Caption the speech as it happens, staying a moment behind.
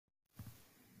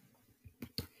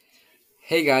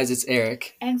Hey guys, it's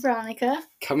Eric. And Veronica.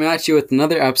 Coming at you with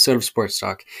another episode of Sports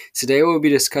Talk. Today we'll be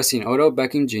discussing Odell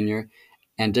Beckham Jr.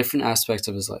 and different aspects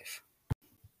of his life.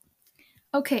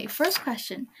 Okay, first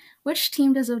question. Which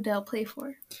team does Odell play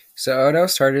for? So Odell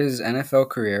started his NFL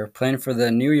career playing for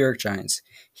the New York Giants.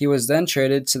 He was then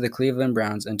traded to the Cleveland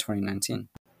Browns in 2019.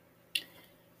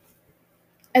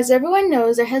 As everyone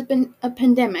knows, there has been a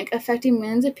pandemic affecting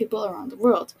millions of people around the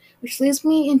world, which leads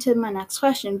me into my next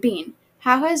question being,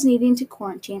 how has needing to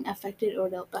quarantine affected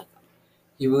Odell Beckham?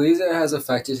 He believes it has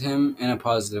affected him in a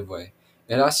positive way.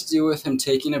 It has to do with him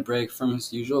taking a break from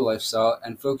his usual lifestyle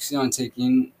and focusing on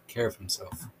taking care of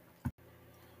himself.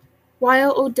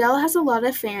 While Odell has a lot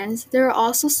of fans, there are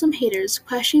also some haters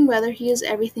questioning whether he is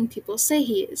everything people say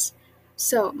he is.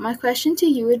 So, my question to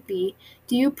you would be,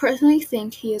 do you personally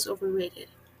think he is overrated?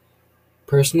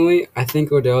 Personally, I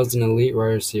think Odell is an elite wide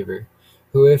receiver,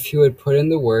 who if he would put in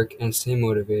the work and stay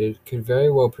motivated, could very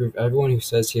well prove everyone who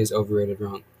says he is overrated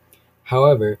wrong.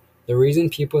 However, the reason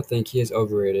people think he is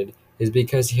overrated is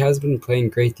because he has been playing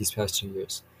great these past 2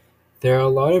 years. There are a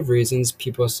lot of reasons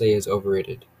people say he is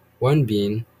overrated. One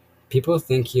being, people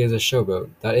think he is a showboat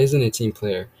that isn't a team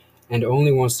player and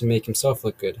only wants to make himself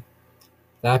look good.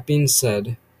 That being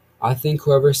said, I think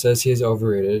whoever says he is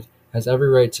overrated has every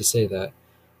right to say that.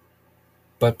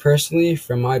 But personally,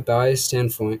 from my biased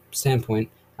standpoint,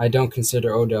 I don't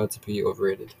consider Odell to be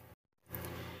overrated.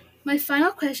 My final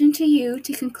question to you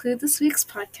to conclude this week's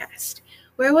podcast.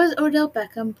 Where was Odell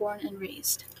Beckham born and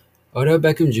raised? Odell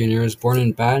Beckham Jr. was born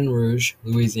in Baton Rouge,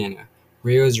 Louisiana,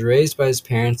 where he was raised by his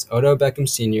parents Odell Beckham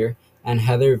Sr. and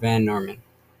Heather Van Norman.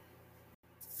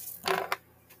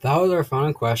 That was our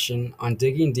final question on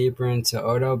digging deeper into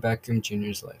Odell Beckham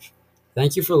Jr.'s life.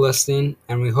 Thank you for listening,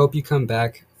 and we hope you come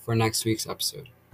back for next week's episode.